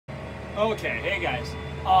Okay, hey guys.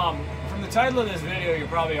 From the title of this video, you're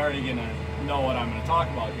probably already gonna know what I'm gonna talk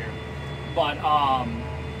about here. But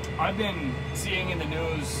I've been seeing in the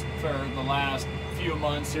news for the last few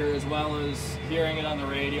months here, as well as hearing it on the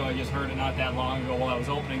radio. I just heard it not that long ago while I was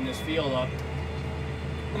opening this field up.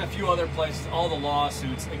 And a few other places, all the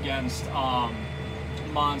lawsuits against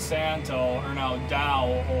Monsanto are now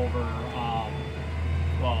Dow over,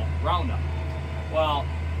 Roundup. Well,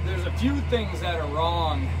 there's a few things that are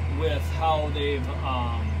wrong with how they've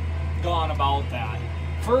gone about that.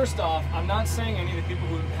 First off, I'm not saying any of the people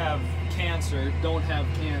who have cancer don't have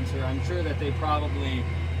cancer. I'm sure that they probably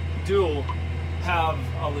do have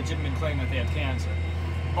a legitimate claim that they have cancer.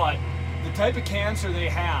 But the type of cancer they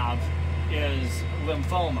have is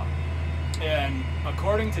lymphoma. And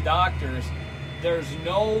according to doctors, there's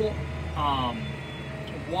no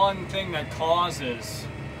one thing that causes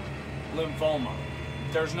lymphoma.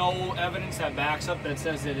 There's no evidence that backs up that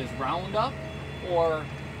says it is Roundup or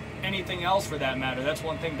anything else for that matter. That's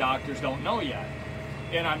one thing doctors don't know yet.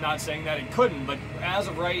 And I'm not saying that it couldn't, but as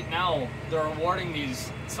of right now, they're awarding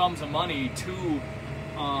these sums of money to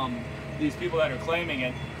these people that are claiming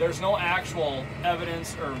it. There's no actual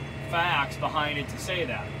evidence or facts behind it to say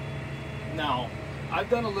that. Now, I've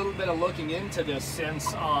done a little bit of looking into this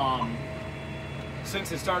since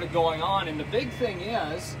it started going on, and the big thing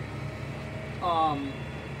is,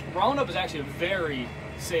 Roundup is actually a very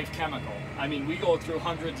safe chemical. I mean, we go through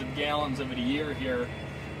hundreds of gallons of it a year here,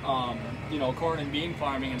 you know, corn and bean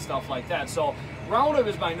farming and stuff like that. So Roundup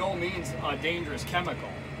is by no means a dangerous chemical.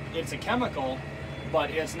 It's a chemical,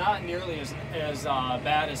 but it's not nearly as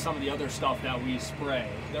bad as some of the other stuff that we spray.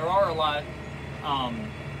 There are a lot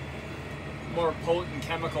more potent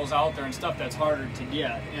chemicals out there and stuff that's harder to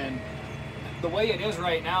get. And the way it is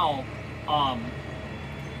right now,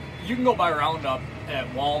 you can go buy Roundup at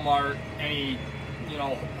Walmart, any, you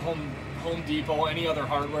know, Home Depot, any other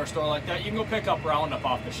hardware store like that. You can go pick up Roundup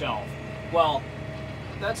off the shelf. Well,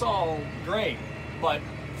 that's all great, but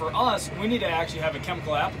for us, we need to actually have a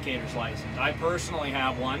chemical applicator's license. I personally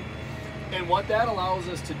have one, and what that allows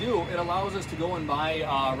us to do, it allows us to go and buy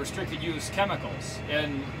restricted use chemicals,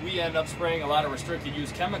 and we end up spraying a lot of restricted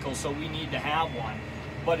use chemicals, so we need to have one.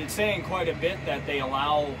 But it's saying quite a bit that they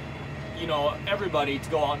allow, you know, everybody to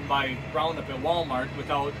go out and buy Roundup at Walmart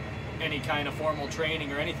without any kind of formal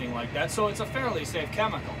training or anything like that. So it's a fairly safe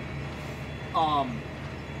chemical.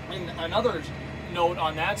 And another note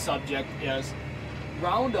on that subject is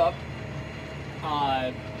Roundup,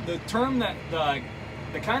 the term that, the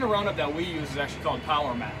kind of Roundup that we use is actually called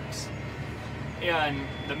Power Max. And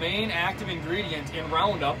the main active ingredient in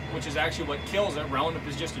Roundup, which is actually what kills it, Roundup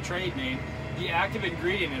is just a trade name, the active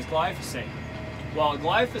ingredient is glyphosate. Well,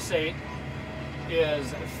 glyphosate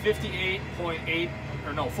is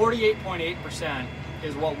 48.8%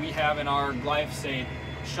 is what we have in our glyphosate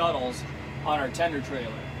shuttles on our tender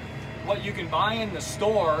trailer. What you can buy in the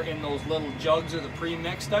store in those little jugs or the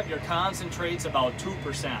pre-mixed stuff, your concentrate's about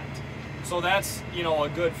 2%. So that's, you know, a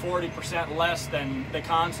good 40% less than the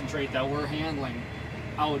concentrate that we're handling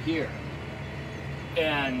out here.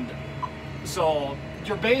 And so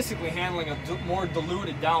you're basically handling a more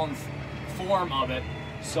diluted down form of it.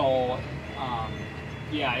 So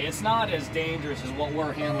yeah, it's not as dangerous as what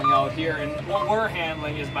we're handling out here, and what we're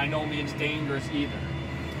handling is by no means dangerous either.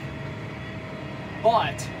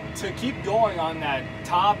 But to keep going on that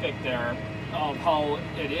topic there of how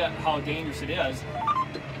dangerous it is,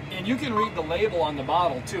 and you can read the label on the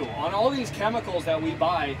bottle too. On all these chemicals that we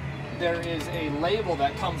buy, there is a label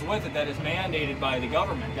that comes with it that is mandated by the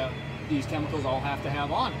government that these chemicals all have to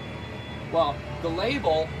have on it. Well, the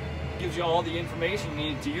label gives you all the information you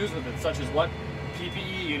need to use with it, such as what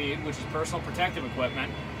PPE you need, which is personal protective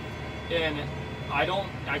equipment. And I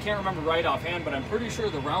can't remember right offhand, but I'm pretty sure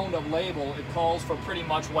the Roundup label, it calls for pretty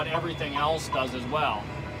much what everything else does as well.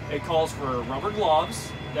 It calls for rubber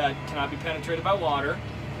gloves that cannot be penetrated by water.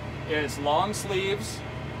 It's long sleeves,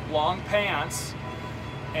 long pants,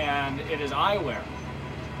 and it is eyewear.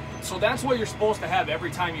 So that's what you're supposed to have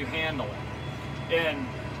every time you handle it. And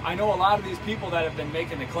I know a lot of these people that have been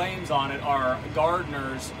making the claims on it are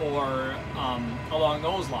gardeners or along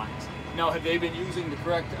those lines. Now, have they been using the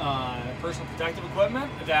correct personal protective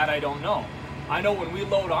equipment? That I don't know. I know when we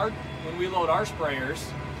load our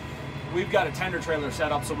sprayers, we've got a tender trailer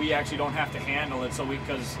set up so we actually don't have to handle it,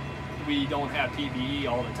 because we don't have PPE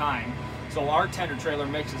all the time. So our tender trailer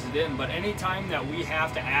mixes it in. But anytime that we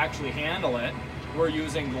have to actually handle it, we're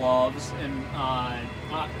using gloves and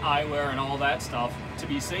eyewear and all that stuff to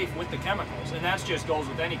be safe with the chemicals. And that just goes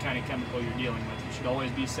with any kind of chemical you're dealing with. You should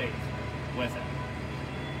always be safe with it.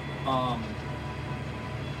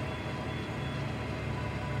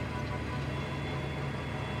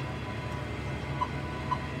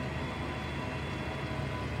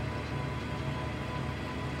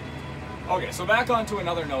 Okay, so back on to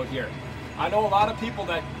another note here. I know a lot of people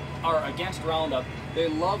that are against Roundup, they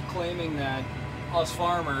love claiming that us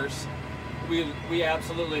farmers, we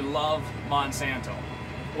absolutely love Monsanto.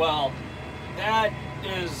 Well, that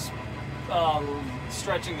is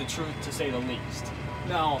stretching the truth to say the least.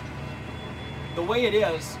 Now, the way it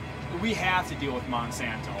is, we have to deal with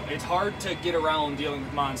Monsanto. It's hard to get around dealing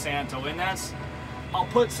with Monsanto, and I'll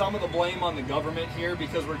put some of the blame on the government here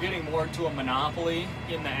because we're getting more to a monopoly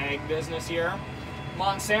in the ag business here.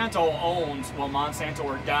 Monsanto owns, well, Monsanto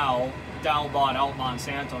or Dow bought out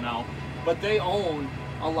Monsanto now, but they own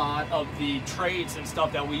a lot of the traits and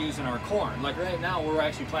stuff that we use in our corn. Like right now, we're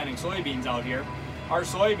actually planting soybeans out here. Our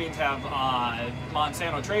soybeans have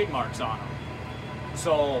Monsanto trademarks on them.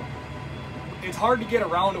 So it's hard to get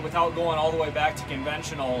around it without going all the way back to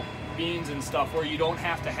conventional beans and stuff where you don't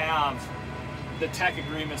have to have the tech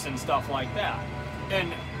agreements and stuff like that.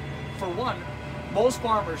 And for one, most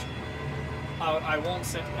farmers, I won't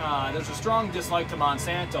say, there's a strong dislike to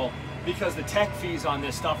Monsanto because the tech fees on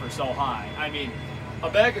this stuff are so high. I mean, a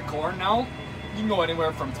bag of corn now, you can go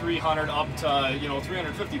anywhere from $300 up to, you know,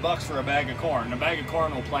 $350 for a bag of corn. A bag of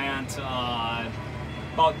corn will plant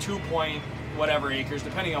about 2 point whatever acres,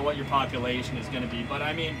 depending on what your population is going to be. But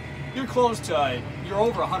I mean, you're close to, you're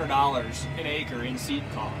over $100 an acre in seed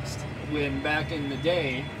cost. When back in the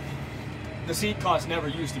day, the seed cost never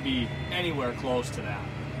used to be anywhere close to that.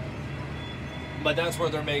 But that's where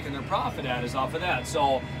they're making their profit at, is off of that.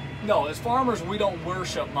 So, no, as farmers, we don't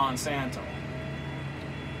worship Monsanto.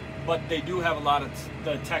 But they do have a lot of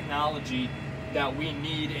the technology that we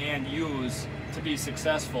need and use to be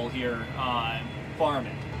successful here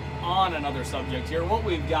farming. On another subject here, what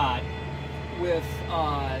we've got with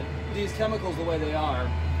these chemicals the way they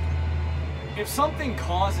are, if something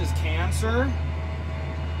causes cancer,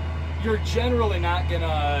 you're generally not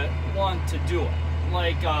gonna want to do it.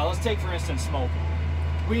 Like, let's take for instance smoking.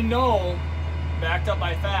 We know, backed up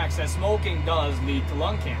by facts, that smoking does lead to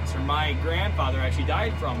lung cancer. My grandfather actually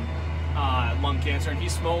died from lung cancer, and he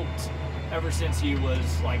smoked ever since he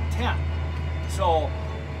was like 10. So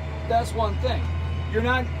that's one thing.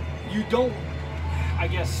 I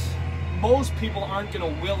guess most people aren't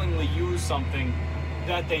going to willingly use something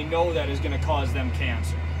that they know that is going to cause them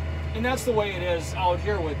cancer. And that's the way it is out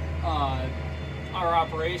here with our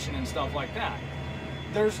operation and stuff like that.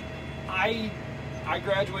 I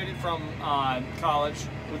graduated from college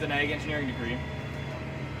with an ag engineering degree,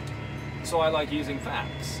 so I like using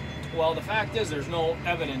facts. Well, the fact is there's no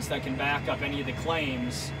evidence that can back up any of the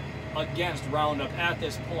claims against Roundup at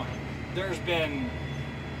this point. There's been,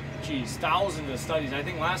 geez, thousands of studies. I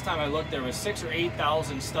think last time I looked there was 6,000 or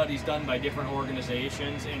 8,000 studies done by different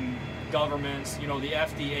organizations and governments, you know, the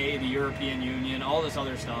FDA, the European Union, all this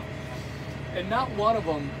other stuff. And not one of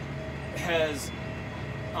them has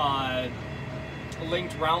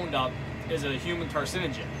linked Roundup as a human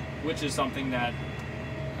carcinogen, which is something that,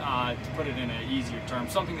 to put it in an easier term,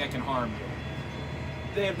 something that can harm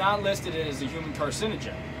you. They have not listed it as a human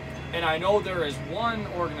carcinogen. And I know there is one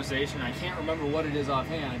organization, I can't remember what it is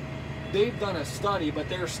offhand, they've done a study, but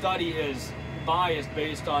their study is biased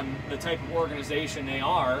based on the type of organization they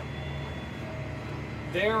are.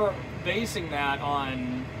 They're basing that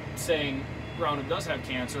on saying Roundup does have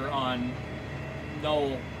cancer on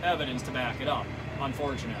no evidence to back it up,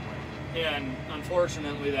 unfortunately. And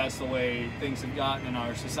unfortunately, that's the way things have gotten in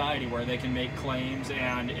our society, where they can make claims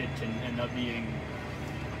and it can end up being,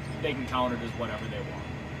 they can count it as whatever they want.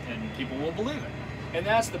 And people will believe it. And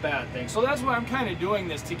that's the bad thing. So that's why I'm kind of doing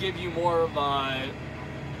this, to give you more of a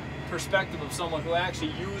perspective of someone who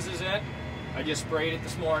actually uses it. I just sprayed it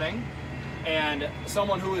this morning. And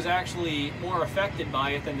someone who is actually more affected by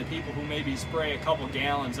it than the people who maybe spray a couple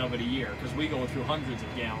gallons of it a year, because we go through hundreds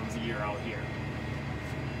of gallons a year out here.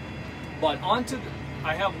 But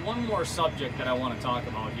I have one more subject that I want to talk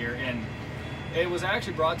about here, and it was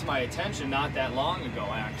actually brought to my attention not that long ago,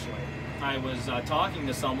 actually. I was talking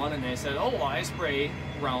to someone and they said, oh, well, I spray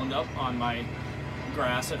Roundup on my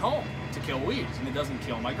grass at home to kill weeds, and it doesn't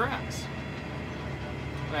kill my grass.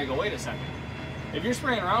 And I go, wait a second. If you're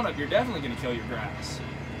spraying Roundup, you're definitely going to kill your grass,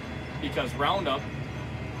 because Roundup's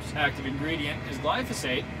active ingredient is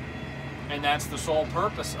glyphosate, and that's the sole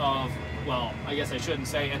purpose of, well, I guess I shouldn't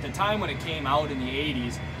say, at the time when it came out in the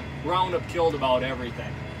 80s, Roundup killed about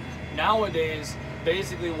everything. Nowadays,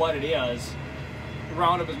 basically what it is,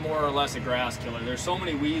 Roundup is more or less a grass killer. There's so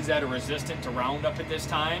many weeds that are resistant to Roundup at this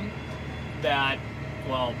time that,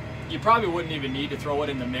 well, you probably wouldn't even need to throw it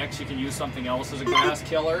in the mix. You can use something else as a grass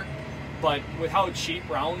killer. But with how cheap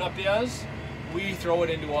Roundup is, we throw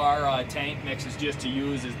it into our tank mixes just to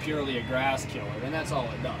use as purely a grass killer, and that's all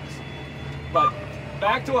it does. But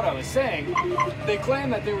back to what I was saying, they claim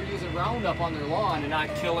that they were using Roundup on their lawn and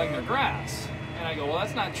not killing their grass. And I go, well,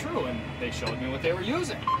 that's not true. And they showed me what they were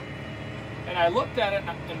using. And I looked at it,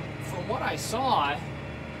 and from what I saw,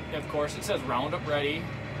 of course, it says Roundup Ready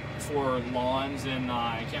for lawns, and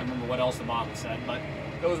I can't remember what else the bottle said, but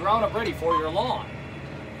it was Roundup Ready for your lawn.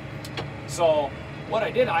 So what I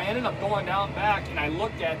did, I ended up going down back and I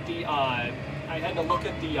looked at the, I had to look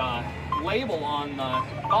at the label on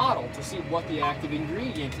the bottle to see what the active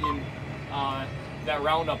ingredient in that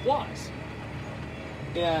Roundup was.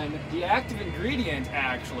 And the active ingredient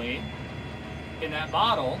actually in that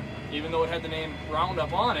bottle, even though it had the name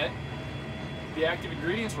Roundup on it, the active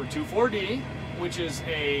ingredients were 2,4-D, which is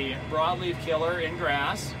a broadleaf killer in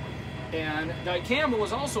grass, and dicamba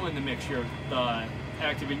was also in the mixture of the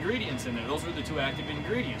active ingredients in there. Those were the two active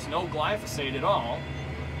ingredients. No glyphosate at all,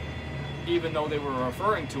 even though they were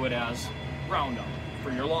referring to it as Roundup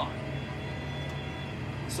for your lawn.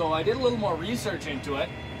 So I did a little more research into it,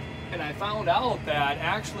 and I found out that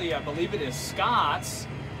actually, I believe it is Scott's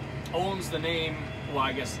owns the name. Well,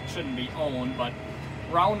 I guess it shouldn't be owned, but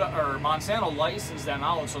Roundup or Monsanto licensed them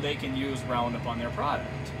out so they can use Roundup on their product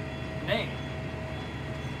name,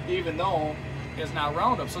 even though it's not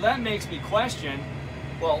Roundup. So that makes me question,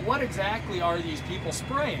 well, what exactly are these people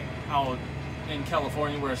spraying out in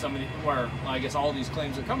California where I guess all these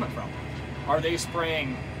claims are coming from? Are they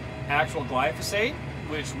spraying actual glyphosate,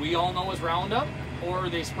 which we all know is Roundup, or are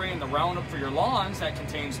they spraying the Roundup for your lawns that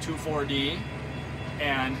contains 2,4-D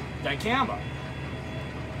and dicamba?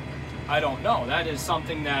 I don't know. That is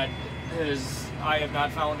something that I have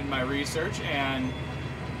not found in my research, and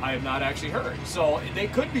I have not actually heard. So they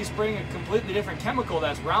could be spraying a completely different chemical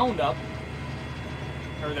that's Roundup,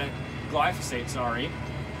 or that glyphosate, sorry,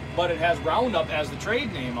 but it has Roundup as the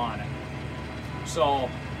trade name on it. So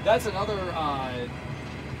that's another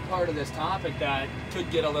part of this topic that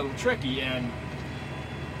could get a little tricky. And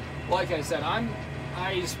like I said,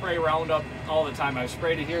 I spray Roundup all the time. I've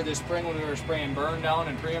sprayed it here this spring when we were spraying burn down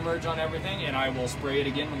and pre-emerge on everything, and I will spray it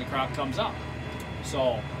again when the crop comes up.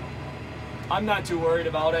 So I'm not too worried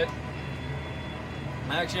about it.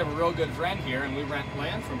 I actually have a real good friend here, and we rent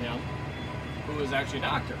land from him, who is actually a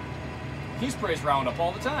doctor. He sprays Roundup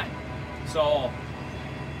all the time. So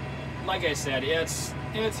like I said, it's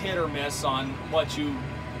hit or miss on what you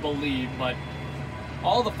believe, but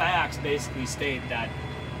all the facts basically state that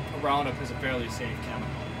Roundup is a fairly safe chemical.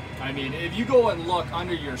 I mean, if you go and look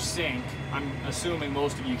under your sink, I'm assuming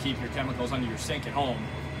most of you keep your chemicals under your sink at home,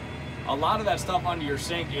 a lot of that stuff under your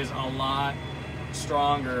sink is a lot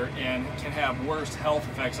stronger and can have worse health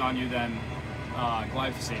effects on you than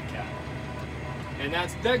glyphosate can. And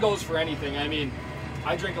that goes for anything. I mean,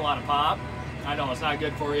 I drink a lot of pop. I know it's not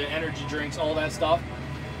good for you, energy drinks, all that stuff.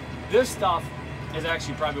 This stuff is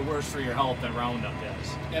actually probably worse for your health than Roundup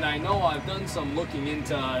is. And I know I've done some looking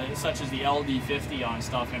into such as the LD50 on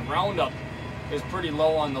stuff, and Roundup is pretty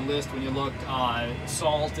low on the list when you look.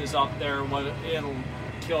 Salt is up there. It'll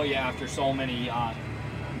kill you after so many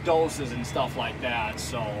doses and stuff like that.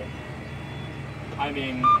 So, I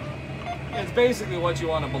mean, it's basically what you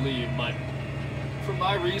want to believe, but from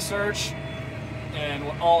my research and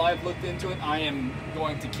all I've looked into it, I am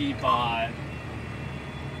going to keep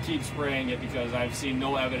spraying it because I've seen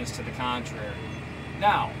no evidence to the contrary.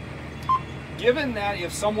 Now, given that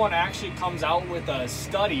if someone actually comes out with a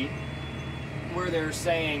study where they're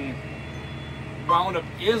saying Roundup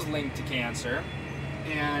is linked to cancer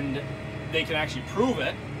and they can actually prove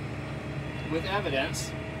it with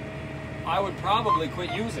evidence, I would probably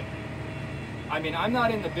quit using it. I mean, I'm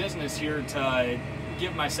not in the business here to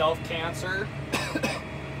give myself cancer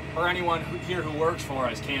or anyone here who works for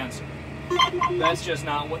us cancer. That's just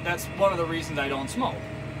not what, that's one of the reasons I don't smoke.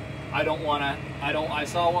 I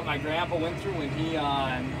saw what my grandpa went through when he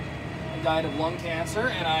died of lung cancer,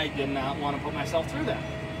 and I did not want to put myself through that.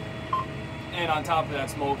 And on top of that,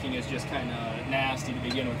 smoking is just kind of nasty to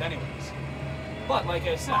begin with anyways. But like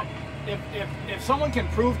I said, if someone can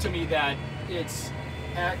prove to me that it's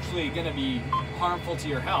actually going to be harmful to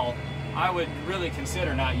your health, I would really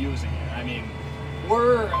consider not using it. I mean,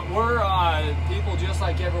 we're people just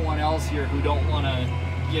like everyone else here who don't want to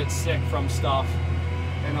get sick from stuff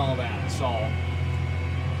and all that. So,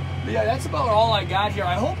 but yeah, that's about all I got here.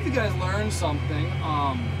 I hope you guys learned something.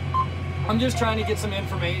 I'm just trying to get some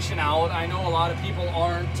information out. I know a lot of people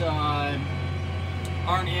aren't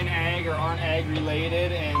in ag or aren't ag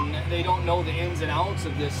related, and they don't know the ins and outs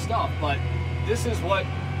of this stuff, but this is what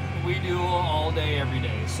we do all day, every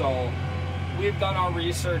day. So we've done our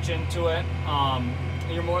research into it.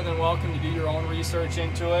 You're more than welcome to do your own research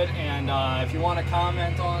into it, and if you want to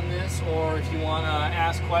comment on this, or if you want to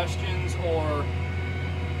ask questions, or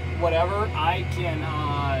whatever, I can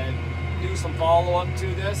do some follow-up to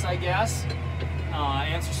this, I guess.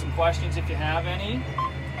 Answer some questions if you have any.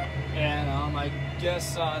 And I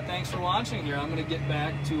guess thanks for watching here. I'm going to get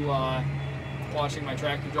back to watching my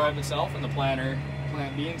tractor drive itself and the planter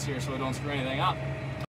plant beans here so I don't screw anything up.